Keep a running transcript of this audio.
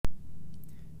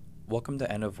Welcome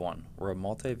to N of One, where a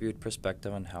multi-viewed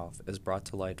perspective on health is brought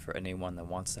to light for anyone that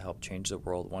wants to help change the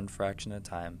world one fraction at a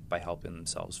time by helping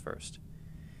themselves first.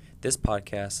 This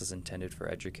podcast is intended for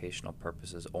educational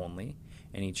purposes only.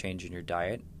 Any change in your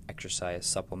diet, exercise,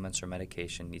 supplements, or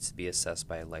medication needs to be assessed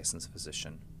by a licensed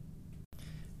physician.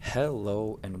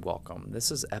 Hello and welcome.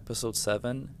 This is episode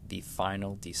 7, The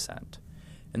Final Descent.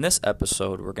 In this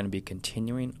episode, we're going to be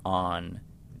continuing on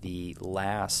the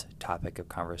last topic of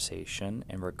conversation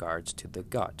in regards to the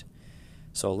gut.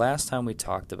 So last time we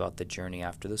talked about the journey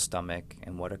after the stomach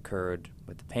and what occurred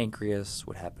with the pancreas,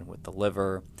 what happened with the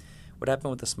liver, what happened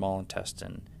with the small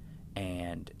intestine,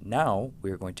 and now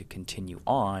we're going to continue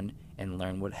on and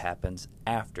learn what happens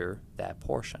after that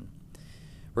portion.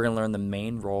 We're going to learn the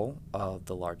main role of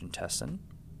the large intestine.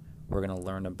 We're going to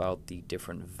learn about the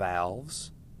different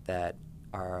valves that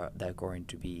are going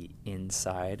to be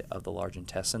inside of the large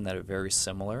intestine that are very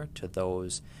similar to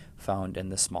those found in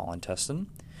the small intestine.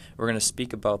 We're going to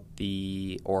speak about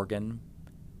the organ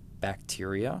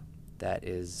bacteria that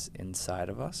is inside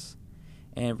of us,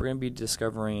 and we're going to be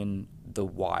discovering the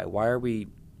why. Why are we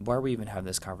even having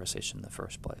this conversation in the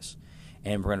first place?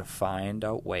 And we're going to find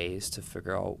out ways to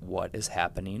figure out what is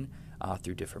happening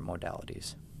through different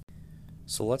modalities.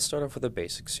 So let's start off with the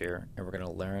basics here, and we're going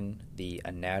to learn the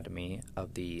anatomy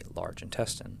of the large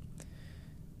intestine.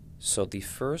 So the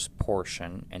first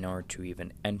portion, in order to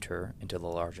even enter into the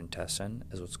large intestine,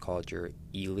 is what's called your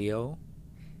ileocecal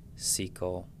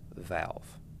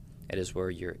valve. It is where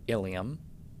your ileum,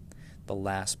 the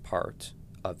last part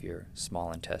of your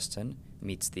small intestine,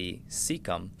 meets the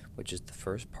cecum, which is the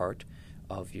first part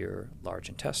of your large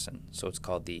intestine. So it's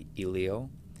called the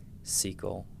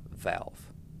ileocecal valve.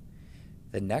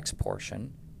 The next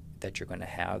portion that you're going to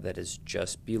have that is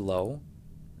just below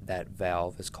that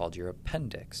valve is called your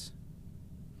appendix.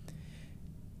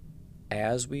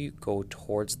 As we go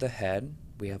towards the head,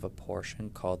 we have a portion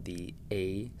called the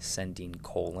ascending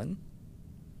colon.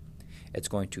 It's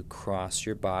going to cross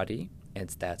your body, and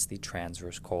that's the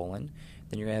transverse colon.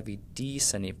 Then you're going to have a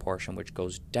descending portion which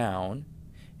goes down.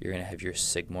 You're going to have your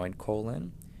sigmoid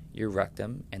colon, your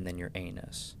rectum, and then your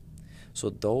anus. So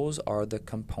those are the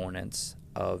components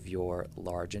of your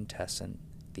large intestine,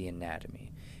 the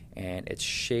anatomy. And it's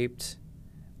shaped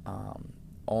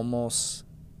almost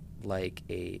like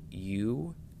a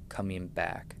U coming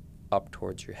back up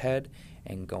towards your head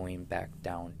and going back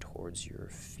down towards your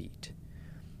feet.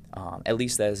 At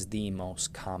least that is the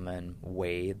most common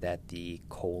way that the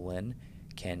colon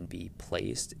can be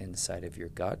placed inside of your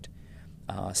gut.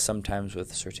 Sometimes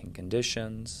with certain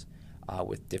conditions,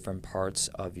 with different parts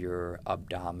of your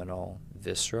abdominal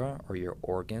viscera or your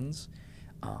organs,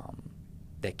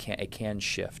 it can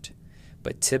shift.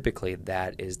 But typically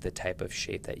that is the type of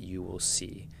shape that you will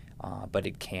see. But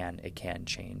it can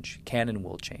change, can and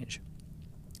will change.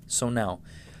 So now,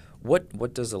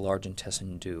 what does the large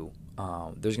intestine do?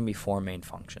 There's going to be 4 main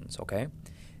functions, okay?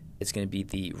 It's going to be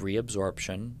the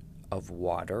reabsorption of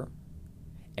water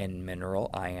and mineral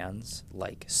ions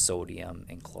like sodium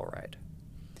and chloride.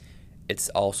 It's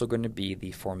also going to be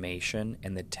the formation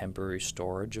and the temporary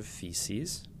storage of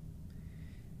feces.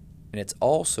 And it's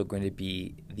also going to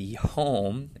be the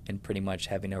home and pretty much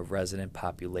having a resident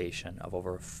population of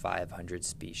over 500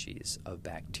 species of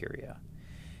bacteria.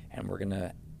 And we're going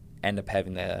to end up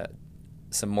having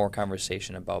some more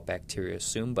conversation about bacteria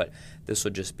soon, but this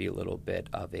will just be a little bit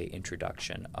of an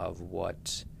introduction of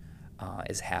what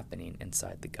is happening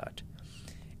inside the gut.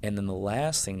 And then the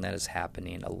last thing that is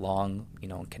happening along,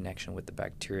 in connection with the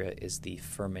bacteria is the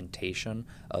fermentation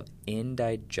of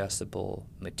indigestible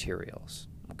materials,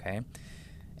 okay?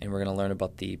 And we're going to learn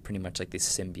about pretty much like the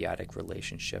symbiotic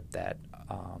relationship that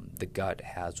the gut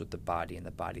has with the body and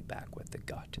the body back with the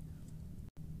gut.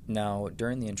 Now,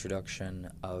 during the introduction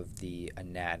of the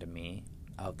anatomy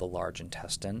of the large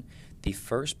intestine, the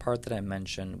first part that I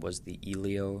mentioned was the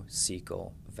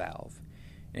ileocecal valve.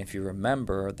 And if you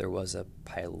remember, there was a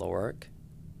pyloric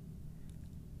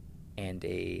and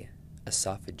a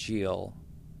esophageal,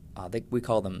 we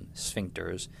call them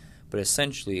sphincters, but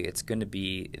essentially it's going to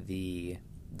be the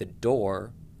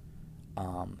door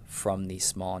from the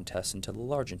small intestine to the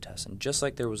large intestine, just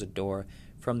like there was a door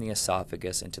from the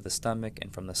esophagus into the stomach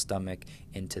and from the stomach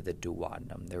into the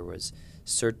duodenum. There was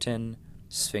certain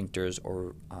sphincters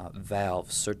or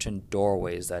valves, certain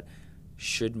doorways that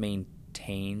should maintain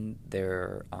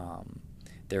their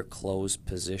closed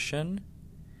position,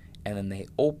 and then they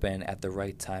open at the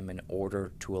right time in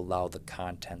order to allow the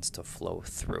contents to flow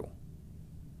through.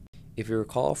 If you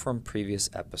recall from previous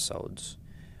episodes,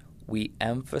 we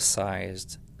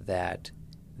emphasized that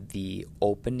the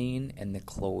opening and the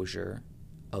closure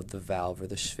of the valve or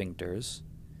the sphincters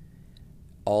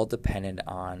all dependent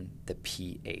on the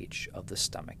pH of the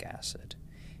stomach acid.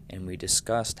 And we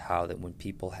discussed how that when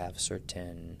people have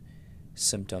certain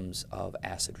symptoms of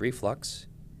acid reflux,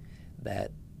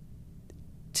 that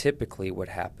typically what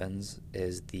happens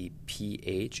is the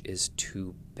pH is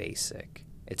too basic.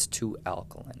 It's too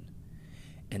alkaline.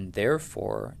 And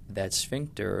therefore, that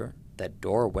sphincter, that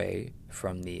doorway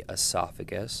from the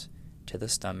esophagus to the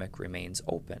stomach remains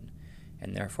open.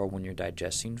 And therefore, when you're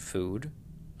digesting food,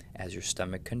 as your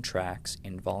stomach contracts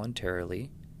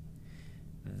involuntarily,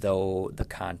 though the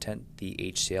content, the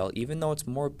HCl, even though it's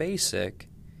more basic,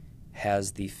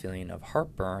 has the feeling of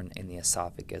heartburn in the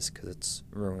esophagus because it's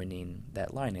ruining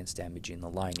that lining, it's damaging the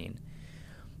lining.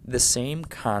 The same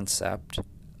concept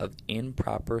of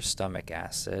improper stomach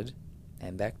acid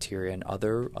and bacteria and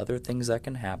other things that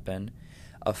can happen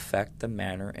affect the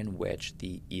manner in which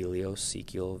the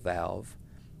ileocecal valve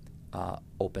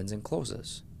opens and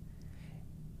closes.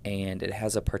 And it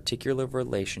has a particular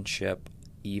relationship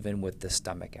even with the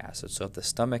stomach acid. So if the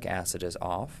stomach acid is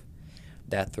off,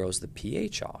 that throws the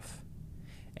pH off.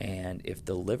 And if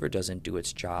the liver doesn't do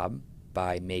its job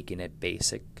by making it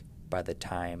basic by the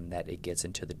time that it gets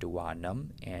into the duodenum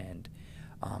and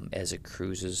as it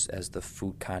cruises, as the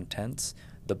food contents,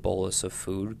 the bolus of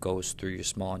food goes through your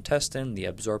small intestine, the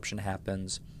absorption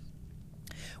happens.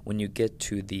 When you get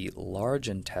to the large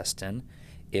intestine,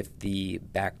 if the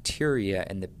bacteria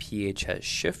and the pH has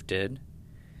shifted,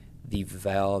 the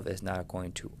valve is not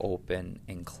going to open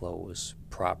and close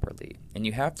properly. And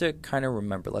you have to kind of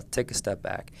remember, let's take a step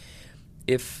back.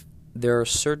 If there are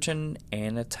certain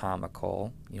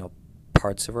anatomical,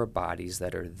 parts of our bodies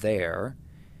that are there,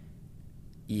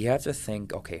 you have to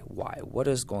think, okay, why? What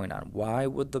is going on? Why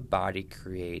would the body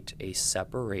create a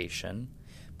separation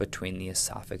between the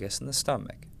esophagus and the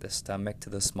stomach to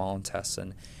the small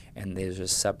intestine, and there's a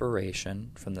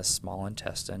separation from the small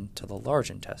intestine to the large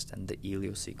intestine, the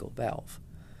ileocecal valve?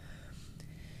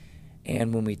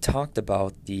 And when we talked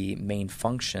about the main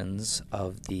functions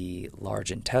of the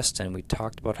large intestine, we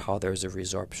talked about how there's a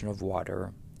resorption of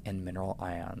water and mineral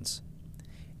ions.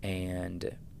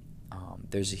 And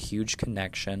there's a huge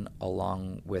connection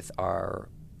along with our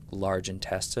large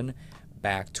intestine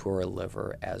back to our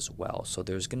liver as well. So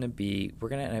we're going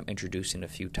to end up introducing a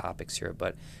few topics here,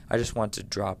 but I just want to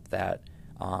drop that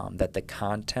the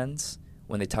contents,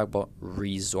 when they talk about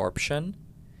resorption,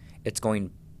 it's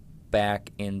going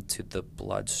back into the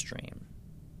bloodstream.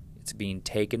 It's being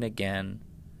taken again,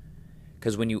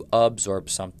 because when you absorb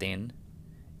something,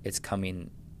 it's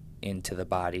coming into the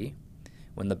body.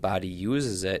 When the body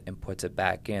uses it and puts it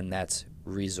back in, that's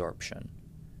resorption.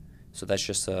 So that's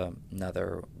just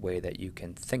another way that you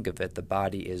can think of it. The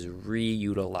body is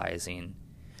reutilizing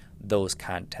those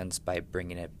contents by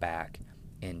bringing it back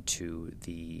into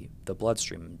the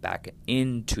bloodstream, back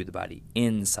into the body,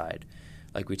 inside.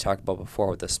 Like we talked about before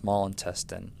with the small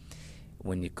intestine.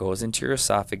 When it goes into your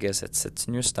esophagus, it sits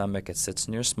in your stomach, it sits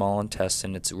in your small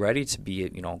intestine, it's ready to be,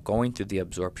 going through the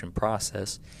absorption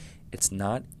process. It's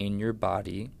not in your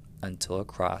body until it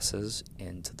crosses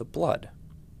into the blood.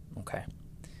 Okay.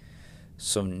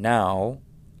 So now,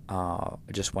 I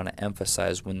just want to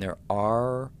emphasize, when there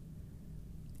are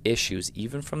issues,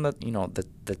 even from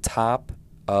the top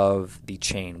of the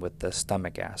chain with the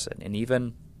stomach acid, and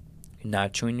even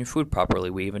not chewing your food properly,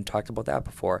 we even talked about that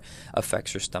before,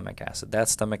 affects your stomach acid. That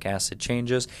stomach acid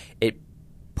changes, it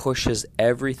pushes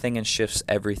everything and shifts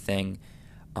everything,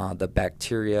 the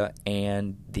bacteria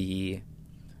and the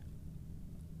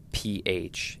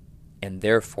pH, and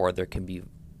therefore there can be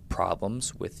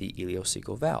problems with the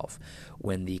ileocecal valve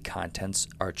when the contents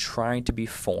are trying to be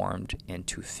formed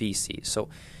into feces. So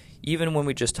even when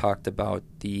we just talked about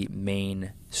the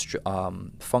main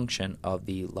function of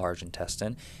the large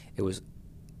intestine, it was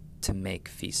to make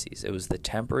feces. It was the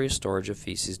temporary storage of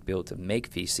feces to be able to make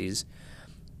feces.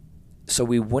 So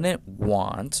we wouldn't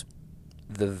want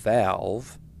the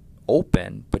valve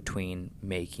open between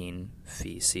making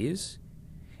feces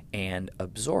and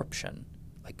absorption,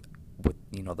 like with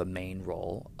the main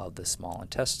role of the small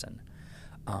intestine.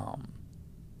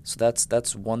 So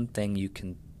that's one thing you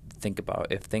can think about.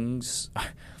 If there's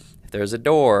a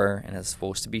door and it's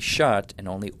supposed to be shut and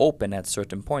only open at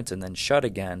certain points and then shut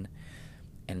again,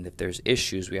 and if there's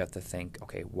issues, we have to think,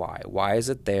 okay, why? Why is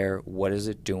it there? What is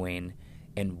it doing?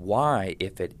 And why,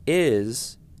 if it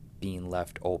is being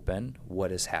left open,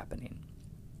 what is happening?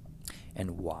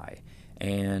 And why?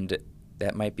 And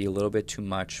that might be a little bit too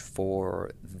much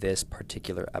for this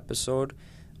particular episode,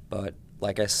 but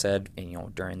like I said,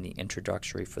 during the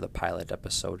introductory for the pilot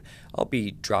episode, I'll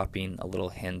be dropping a little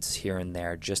hints here and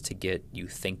there just to get you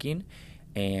thinking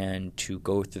and to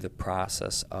go through the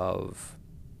process of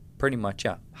pretty much,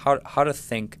 yeah. How to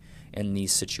think in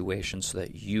these situations so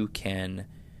that you can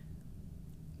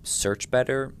search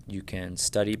better, you can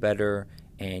study better,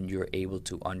 and you're able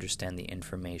to understand the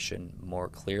information more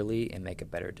clearly and make a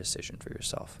better decision for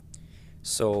yourself.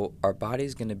 So our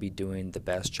body's going to be doing the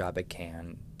best job it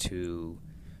can to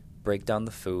break down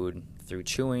the food through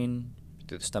chewing,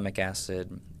 through the stomach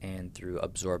acid, and through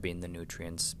absorbing the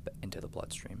nutrients into the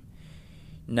bloodstream.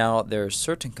 Now, there are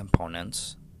certain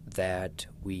components that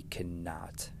we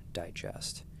cannot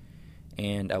digest.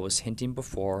 And I was hinting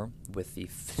before with the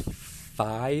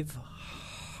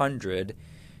 500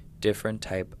 different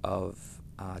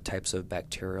types of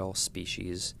bacterial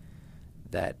species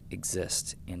that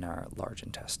exist in our large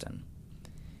intestine.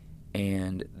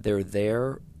 And they're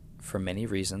there for many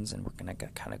reasons, and we're going to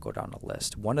kind of go down a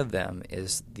list. One of them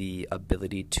is the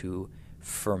ability to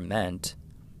ferment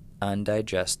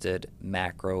undigested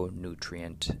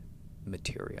macronutrient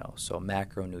material. So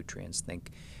macronutrients,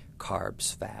 think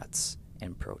carbs, fats,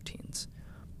 and proteins,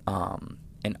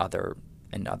 and other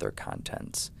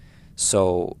contents.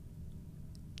 So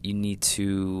you need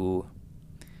to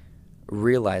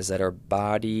realize that our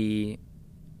body,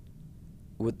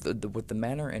 with the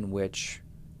manner in which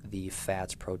the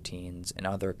fats, proteins, and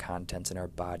other contents in our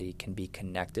body can be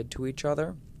connected to each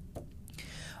other,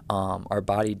 our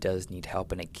body does need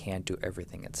help, and it can't do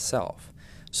everything itself.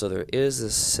 So there is a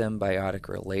symbiotic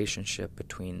relationship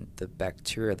between the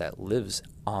bacteria that lives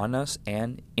on us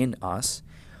and in us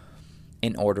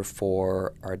in order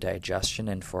for our digestion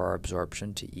and for our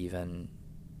absorption to even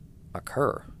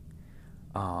occur.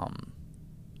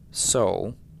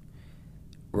 So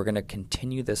we're going to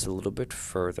continue this a little bit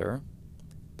further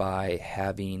by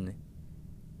having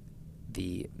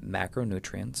the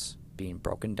macronutrients being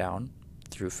broken down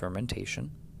through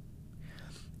fermentation,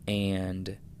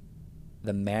 and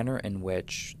the manner in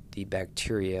which the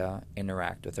bacteria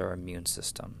interact with our immune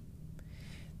system.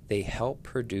 They help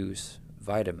produce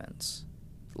vitamins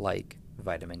like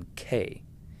vitamin K.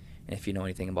 And if you know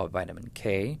anything about vitamin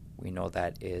K, we know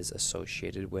that is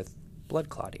associated with blood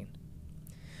clotting.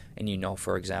 And you know,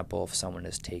 for example, if someone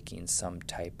is taking some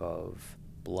type of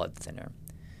blood thinner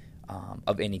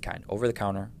of any kind, over the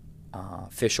counter,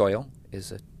 fish oil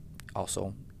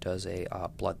also does a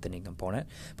blood thinning component,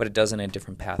 but it does in a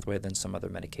different pathway than some other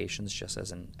medications, just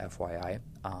as an FYI.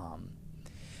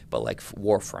 But like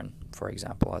warfarin, for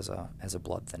example, as a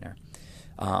blood thinner.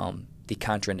 The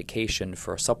contraindication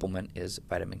for a supplement is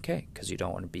vitamin K, because you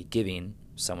don't want to be giving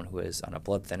someone who is on a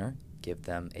blood thinner, give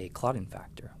them a clotting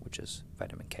factor, which is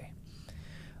vitamin K.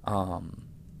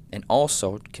 And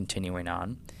also, continuing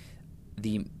on,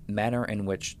 the manner in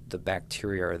which the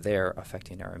bacteria are there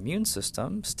affecting our immune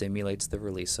system stimulates the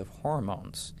release of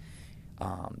hormones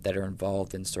that are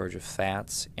involved in storage of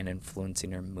fats and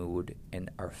influencing our mood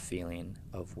and our feeling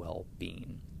of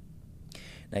well-being.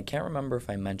 And I can't remember if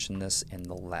I mentioned this in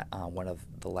the one of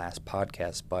the last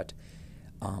podcasts, but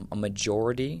a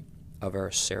majority of our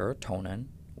serotonin,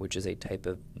 which is a type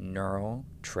of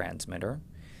neurotransmitter,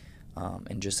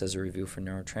 and just as a review for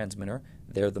neurotransmitter,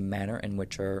 they're the manner in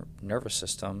which our nervous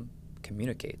system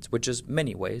communicates, which is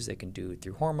many ways. They can do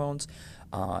through hormones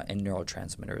and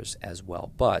neurotransmitters as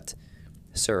well. But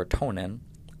serotonin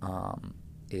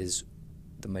is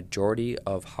the majority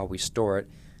of how we store it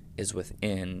is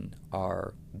within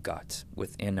our gut,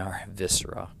 within our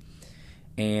viscera.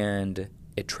 And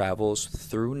it travels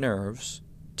through nerves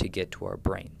to get to our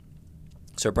brain.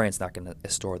 So our brain's not going to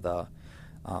store that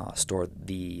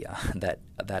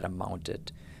amount.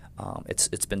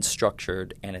 It's been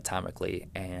structured anatomically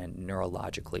and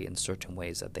neurologically in certain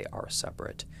ways that they are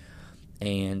separate.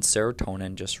 And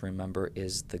serotonin, just remember,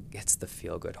 it's the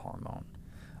feel-good hormone.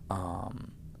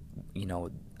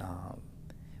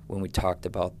 When we talked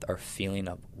about our feeling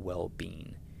of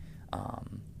well-being,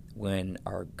 when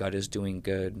our gut is doing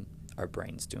good, our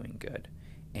brain's doing good,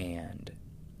 and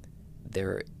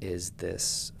there is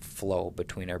this flow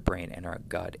between our brain and our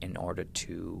gut in order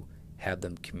to have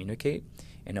them communicate,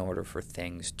 in order for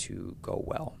things to go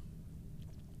well.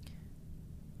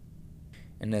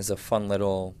 And as a fun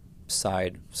little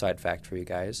side fact for you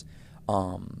guys,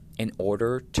 in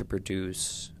order to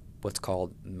produce what's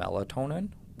called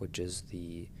melatonin, which is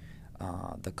the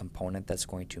component that's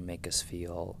going to make us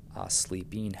feel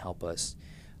sleepy and help us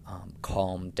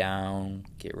calm down,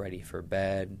 get ready for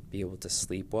bed, be able to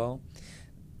sleep well.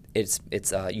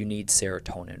 You need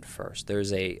serotonin first.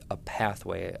 There's a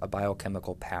pathway, a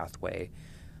biochemical pathway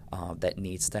that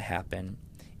needs to happen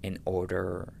in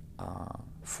order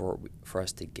for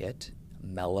us to get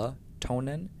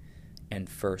melatonin, and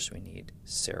first we need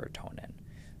serotonin.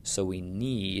 So we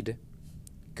need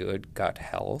good gut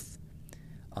health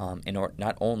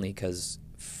Not only because,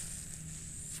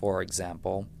 for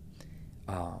example,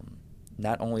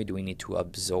 not only do we need to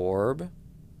absorb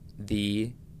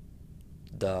the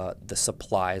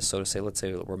supplies, so to say. Let's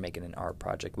say we're making an art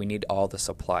project. We need all the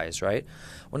supplies, right?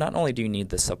 Well, not only do you need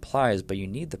the supplies, but you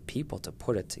need the people to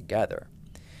put it together.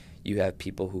 You have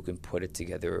people who can put it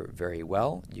together very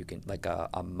well. You can, like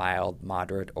a mild,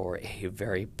 moderate, or a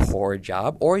very poor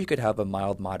job, or you could have a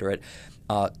mild, moderate,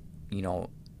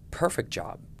 perfect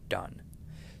job done.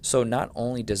 So not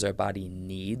only does our body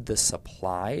need the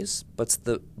supplies,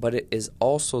 but it is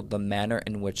also the manner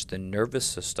in which the nervous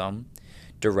system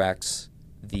directs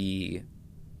the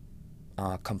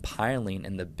compiling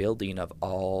and the building of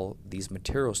all these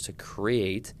materials to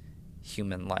create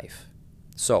human life.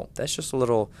 So that's just a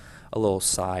little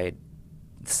side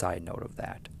note of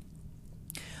that.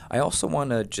 I also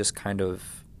want to just kind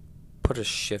of put a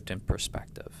shift in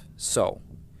perspective. So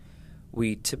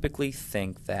we typically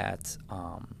think that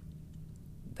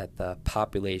that the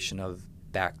population of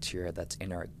bacteria that's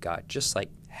in our gut just like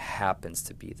happens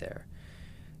to be there.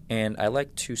 And I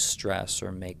like to stress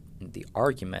or make the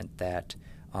argument that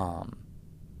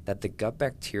that the gut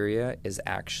bacteria is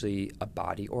actually a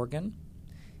body organ.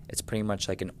 It's pretty much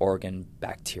like an organ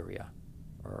bacteria,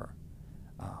 or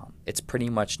it's pretty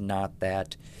much not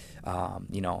that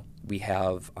we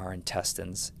have our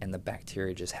intestines and the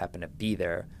bacteria just happen to be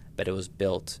there, but it was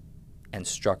built and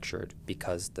structured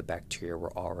because the bacteria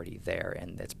were already there,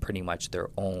 and it's pretty much their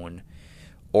own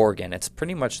organ. It's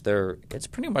pretty much their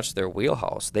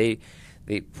wheelhouse. They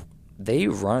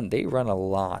run a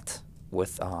lot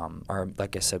with our,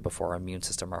 like I said before, our immune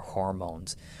system, our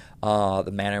hormones, the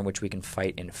manner in which we can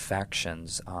fight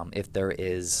infections. If there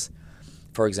is,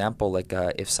 for example, like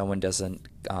if someone doesn't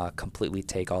completely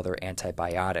take all their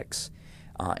antibiotics,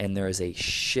 and there is a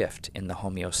shift in the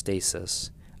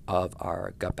homeostasis of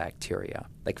our gut bacteria,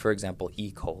 like for example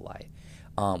E. coli.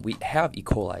 We have E.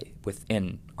 coli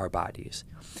within our bodies.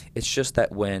 It's just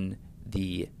that when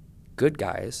the good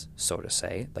guys, so to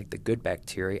say, like the good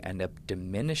bacteria, end up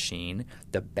diminishing,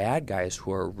 the bad guys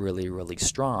who are really, really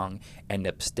strong end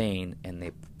up staying and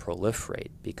they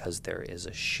proliferate because there is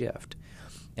a shift.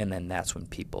 And then that's when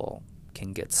people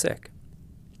can get sick.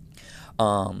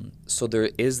 So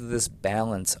there is this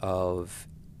balance of,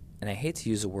 and I hate to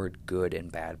use the word good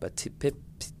and bad, but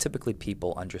typically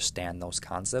people understand those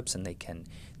concepts and they can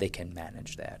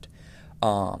manage that.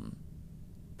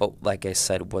 But like I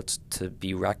said, what's to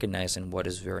be recognized and what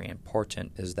is very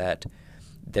important is that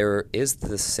there is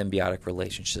this symbiotic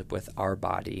relationship with our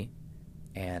body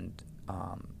and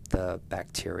the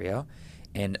bacteria,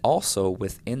 and also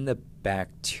within the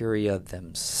bacteria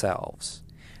themselves.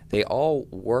 They all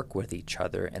work with each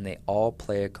other and they all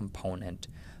play a component,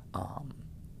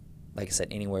 like I said,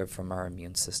 anywhere from our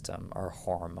immune system, our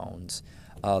hormones,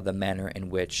 the manner in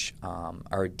which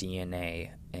our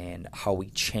DNA and how we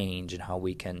change and how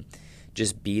we can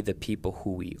just be the people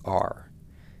who we are.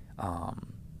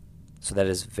 So that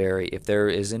is if there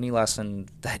is any lesson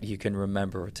that you can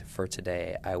remember for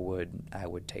today, I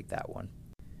would take that one.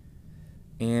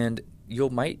 And you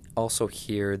might also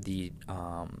hear the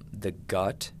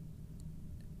gut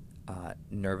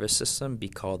nervous system be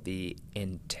called the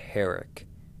enteric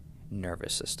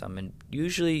nervous system. And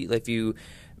usually, if you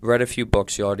read a few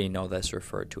books, you already know that's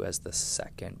referred to as the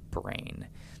second brain.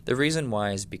 The reason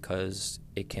why is because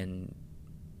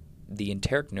the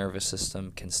enteric nervous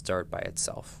system can start by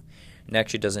itself. It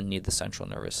actually doesn't need the central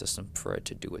nervous system for it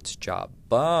to do its job,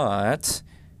 but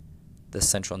the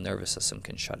central nervous system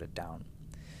can shut it down.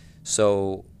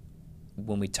 So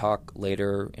when we talk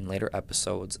in later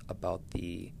episodes about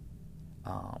the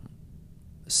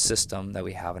system that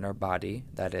we have in our body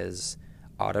that is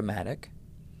automatic,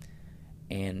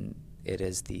 and it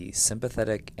is the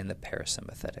sympathetic and the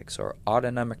parasympathetic. So our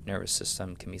autonomic nervous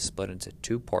system can be split into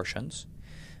two portions,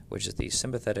 which is the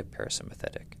sympathetic,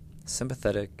 parasympathetic.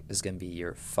 Sympathetic is going to be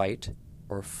your fight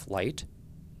or flight.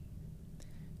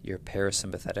 Your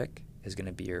parasympathetic is going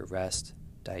to be your rest,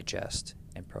 digest,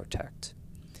 and protect.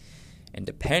 And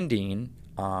depending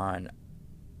on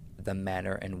the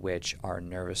manner in which our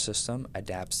nervous system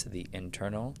adapts to the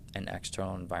internal and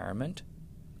external environment,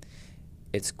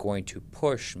 it's going to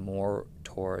push more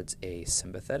towards a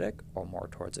sympathetic or more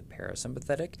towards a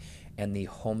parasympathetic, and the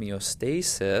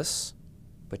homeostasis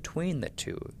between the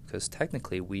two, because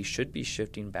technically we should be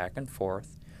shifting back and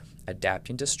forth,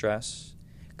 adapting to stress,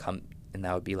 and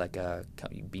that would be like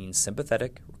being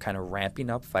sympathetic, kind of ramping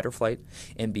up fight or flight,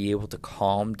 and be able to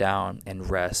calm down and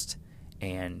rest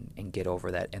and get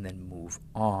over that and then move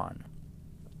on.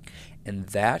 And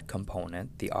that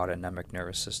component, the autonomic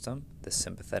nervous system, the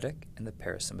sympathetic and the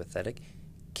parasympathetic,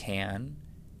 can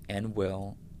and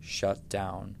will shut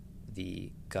down the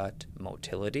gut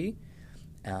motility,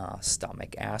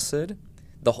 stomach acid,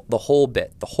 the whole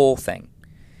bit, the whole thing.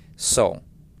 So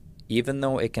even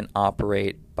though it can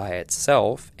operate by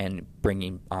itself and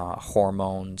bringing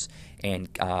hormones and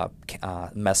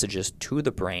messages to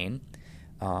the brain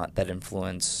that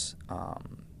influence,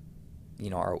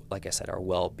 like I said, our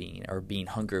well-being, our being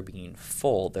hunger, being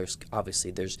full, there's going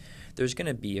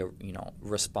to be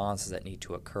responses that need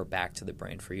to occur back to the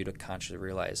brain for you to consciously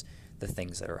realize the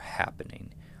things that are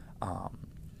happening.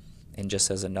 And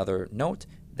just as another note,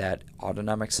 that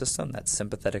autonomic system, that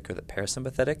sympathetic or the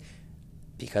parasympathetic,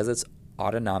 because it's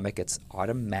autonomic, it's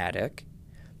automatic,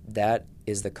 that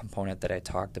is the component that I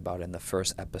talked about in the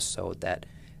first episode, that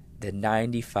the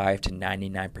 95 to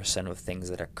 99% of things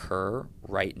that occur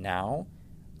right now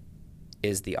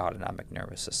is the autonomic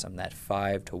nervous system. That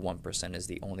 5 to 1% is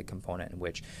the only component in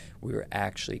which we are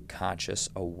actually conscious,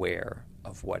 aware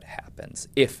of what happens,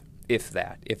 if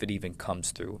it even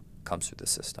comes through the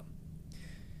system.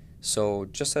 So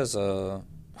just as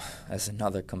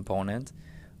another component,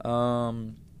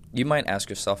 you might ask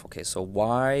yourself, okay, so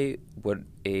why would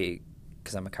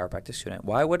because I'm a chiropractic student,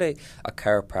 why would a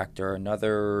chiropractor or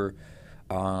another,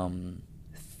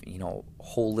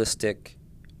 holistic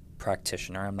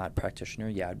practitioner, I'm not a practitioner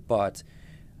yet, but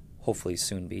hopefully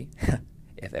soon be,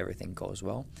 if everything goes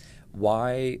well,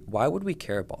 why would we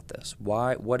care about this?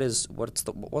 What's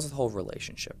the whole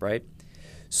relationship, right?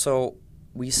 So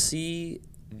we see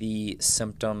the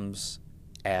symptoms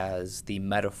as the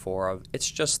metaphor of it's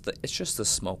just the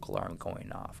smoke alarm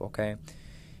going off, okay?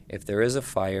 If there is a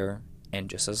fire, and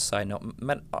just as a side note,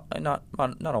 not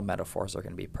all metaphors are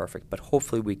going to be perfect, but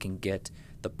hopefully we can get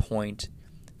the point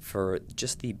for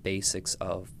just the basics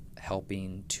of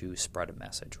helping to spread a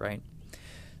message, right?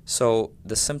 So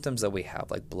the symptoms that we have,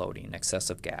 like bloating,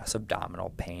 excessive gas,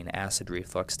 abdominal pain, acid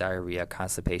reflux, diarrhea,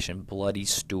 constipation, bloody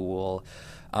stool,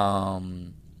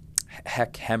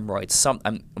 hemorrhoids,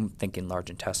 I'm thinking large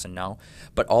intestine now,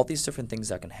 but all these different things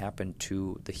that can happen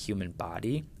to the human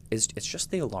body, it's just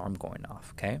the alarm going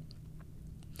off, okay?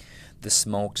 The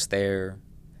smoke's there,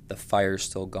 the fire's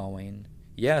still going.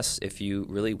 Yes, if you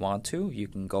really want to, you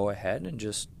can go ahead and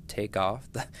just take off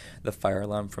the fire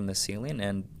alarm from the ceiling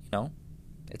and,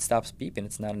 it stops beeping.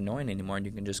 It's not annoying anymore, and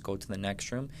you can just go to the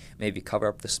next room, maybe cover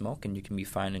up the smoke, and you can be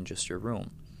fine in just your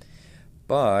room.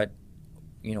 But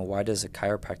why does a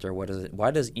chiropractor,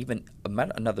 why does even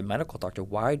another medical doctor,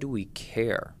 why do we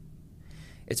care?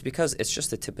 It's because it's just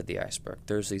the tip of the iceberg.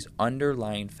 There's these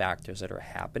underlying factors that are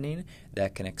happening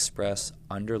that can express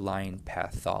underlying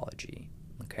pathology,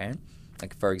 okay?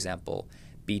 Like, for example,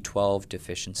 B12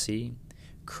 deficiency,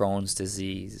 Crohn's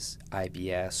disease,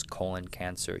 IBS, colon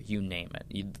cancer, you name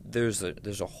it. There's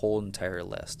a whole entire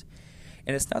list.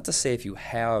 And it's not to say if you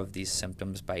have these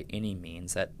symptoms by any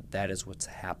means that is what's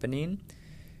happening.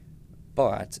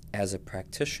 But as a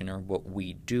practitioner, what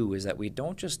we do is that we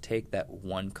don't just take that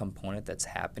one component that's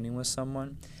happening with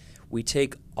someone. We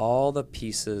take all the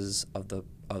pieces of the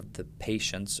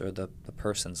patient's or the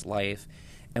person's life,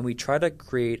 and we try to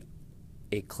create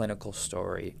a clinical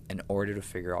story in order to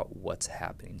figure out what's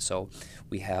happening. So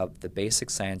we have the basic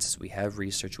sciences, we have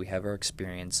research, we have our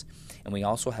experience, and we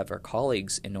also have our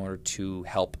colleagues in order to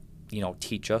help,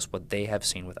 teach us what they have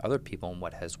seen with other people and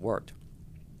what has worked.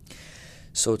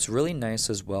 So it's really nice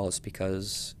as well, is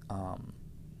because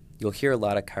you'll hear a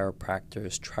lot of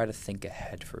chiropractors try to think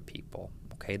ahead for people.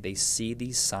 Okay, they see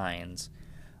these signs.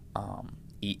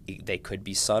 They could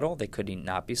be subtle, they could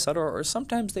not be subtle, or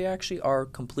sometimes they actually are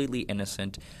completely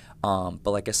innocent. But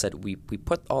like I said, we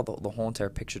put all the whole entire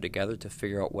picture together to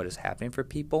figure out what is happening for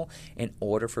people in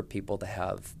order for people to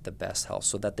have the best health,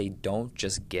 so that they don't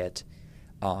just get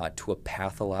to a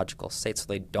pathological state, so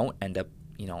they don't end up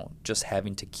just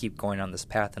having to keep going on this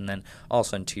path, and then all of a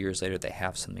sudden 2 years later they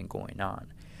have something going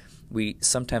on. We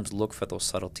sometimes look for those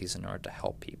subtleties in order to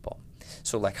help people.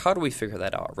 So, like, how do we figure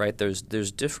that out, right?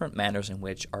 There's different manners in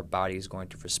which our body is going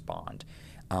to respond.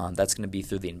 That's going to be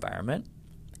through the environment.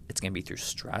 It's going to be through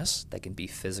stress. That can be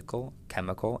physical,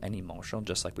 chemical, and emotional,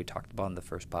 just like we talked about in the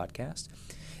first podcast.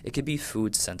 It could be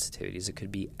food sensitivities. It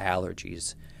could be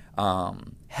allergies.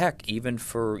 Heck, even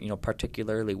for,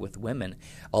 particularly with women,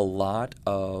 a lot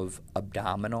of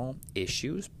abdominal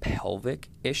issues, pelvic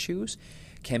issues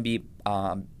can be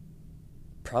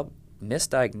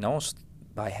misdiagnosed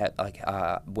by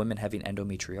women having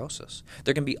endometriosis.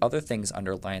 There can be other things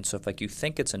underlying. So if you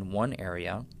think it's in one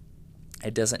area,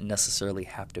 it doesn't necessarily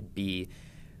have to be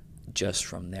just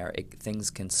from there. Things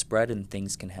can spread and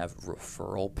things can have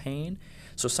referral pain.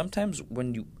 So sometimes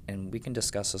and we can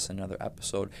discuss this in another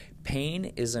episode,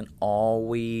 pain isn't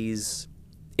always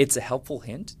it's a helpful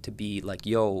hint to be like,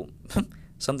 yo,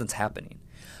 something's happening.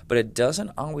 But it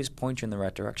doesn't always point you in the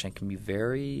right direction. It can be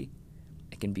very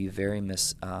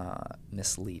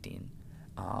misleading.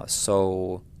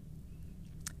 So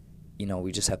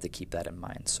we just have to keep that in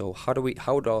mind. So how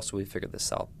else do we figure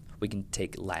this out? We can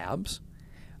take labs,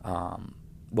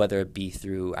 whether it be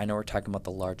through, I know we're talking about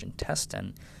the large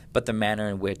intestine, but the manner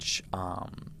in which,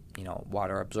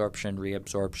 water absorption,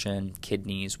 reabsorption,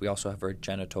 kidneys. We also have our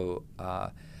genital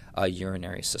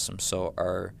urinary system. So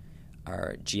our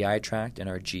GI tract and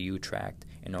our GU tract,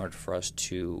 in order for us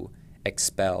to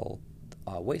expel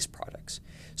waste products.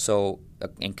 So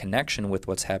in connection with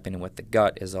what's happening with the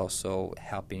gut is also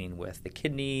happening with the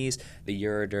kidneys, the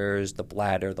ureters, the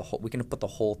bladder, we can put the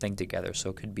whole thing together. So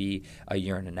it could be a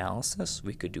urine analysis.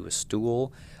 We could do a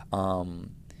stool.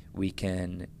 We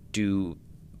can do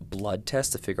blood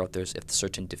tests to figure out if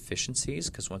certain deficiencies,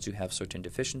 because once you have certain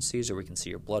deficiencies, or we can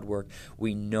see your blood work,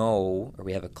 we know, or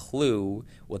we have a clue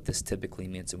what this typically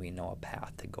means, and we know a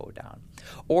path to go down.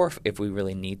 Or if we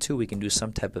really need to, we can do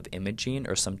some type of imaging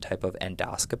or some type of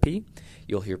endoscopy.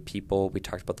 You'll hear people, we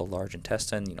talked about the large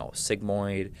intestine,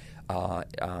 sigmoid,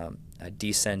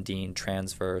 descending,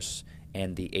 transverse,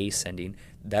 and the ascending.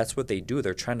 That's what they do.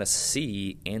 They're trying to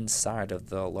see inside of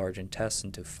the large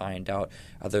intestine to find out,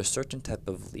 are there certain type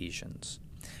of lesions?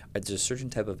 Is there a certain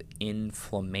type of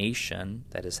inflammation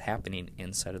that is happening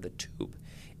inside of the tube?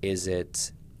 Is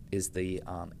the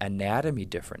anatomy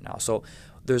different now? So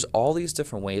there's all these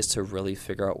different ways to really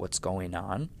figure out what's going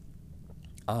on,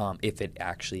 if it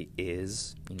actually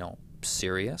is,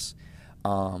 serious.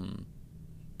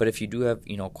 But if you do have,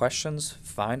 questions,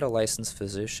 find a licensed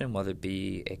physician, whether it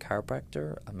be a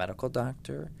chiropractor, a medical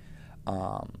doctor,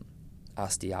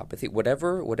 osteopathy,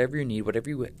 whatever you need, whatever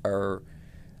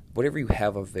you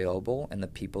have available, and the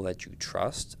people that you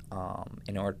trust,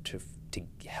 in order to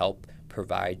help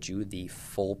provide you the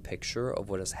full picture of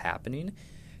what is happening,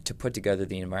 to put together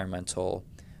the environmental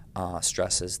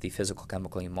stresses, the physical,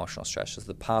 chemical, emotional stresses,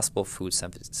 the possible food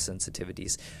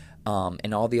sensitivities,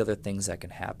 and all the other things that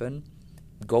can happen.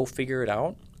 Go figure it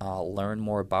out. Learn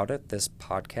more about it. This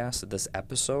podcast, this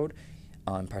episode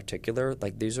in particular,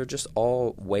 these are just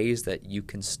all ways that you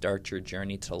can start your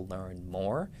journey to learn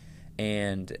more.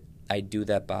 And I do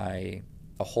that by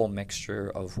a whole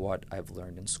mixture of what I've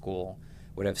learned in school,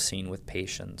 what I've seen with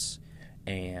patients,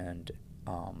 and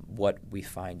what we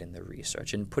find in the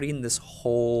research. And putting this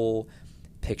whole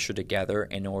picture together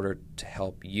in order to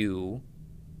help you,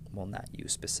 well, not you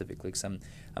specifically, because I'm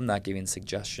not giving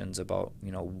suggestions about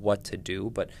what to do,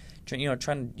 but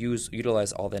trying to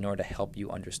utilize all that in order to help you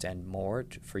understand more,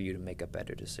 for you to make a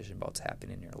better decision about what's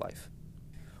happening in your life.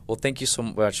 Well, thank you so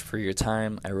much for your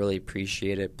time. I really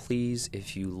appreciate it. Please,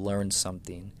 if you learn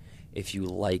something, if you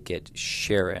like it,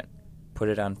 share it. Put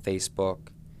it on Facebook.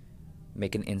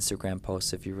 Make an Instagram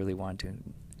post if you really want to,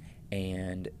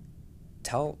 and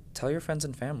tell your friends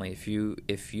and family. If you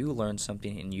learn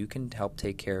something and you can help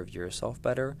take care of yourself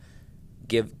better,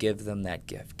 give them that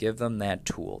gift. Give them that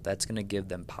tool. That's going to give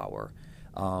them power,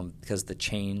 because the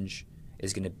change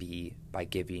is going to be by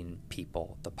giving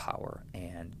people the power,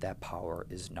 and that power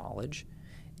is knowledge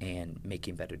and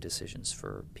making better decisions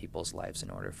for people's lives in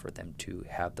order for them to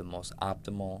have the most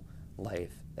optimal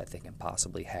life that they can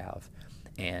possibly have,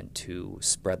 and to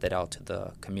spread that out to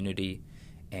the community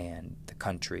and the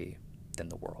country, then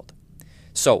the world.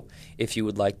 So if you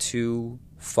would like to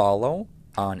follow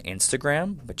on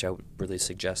Instagram, which I would really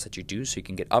suggest that you do, so you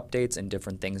can get updates and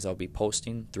different things I'll be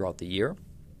posting throughout the year.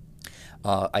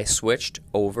 I switched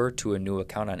over to a new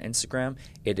account on Instagram.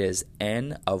 It is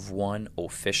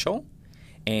N-of-1Official,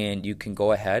 and you can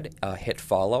go ahead, hit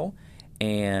follow,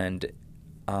 and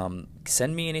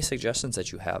send me any suggestions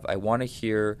that you have. I want to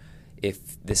hear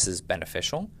if this is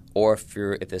beneficial, or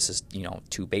if this is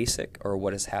too basic, or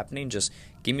what is happening. Just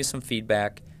give me some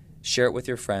feedback, share it with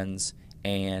your friends,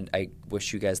 and I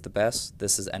wish you guys the best.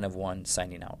 This is N of One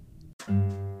signing out.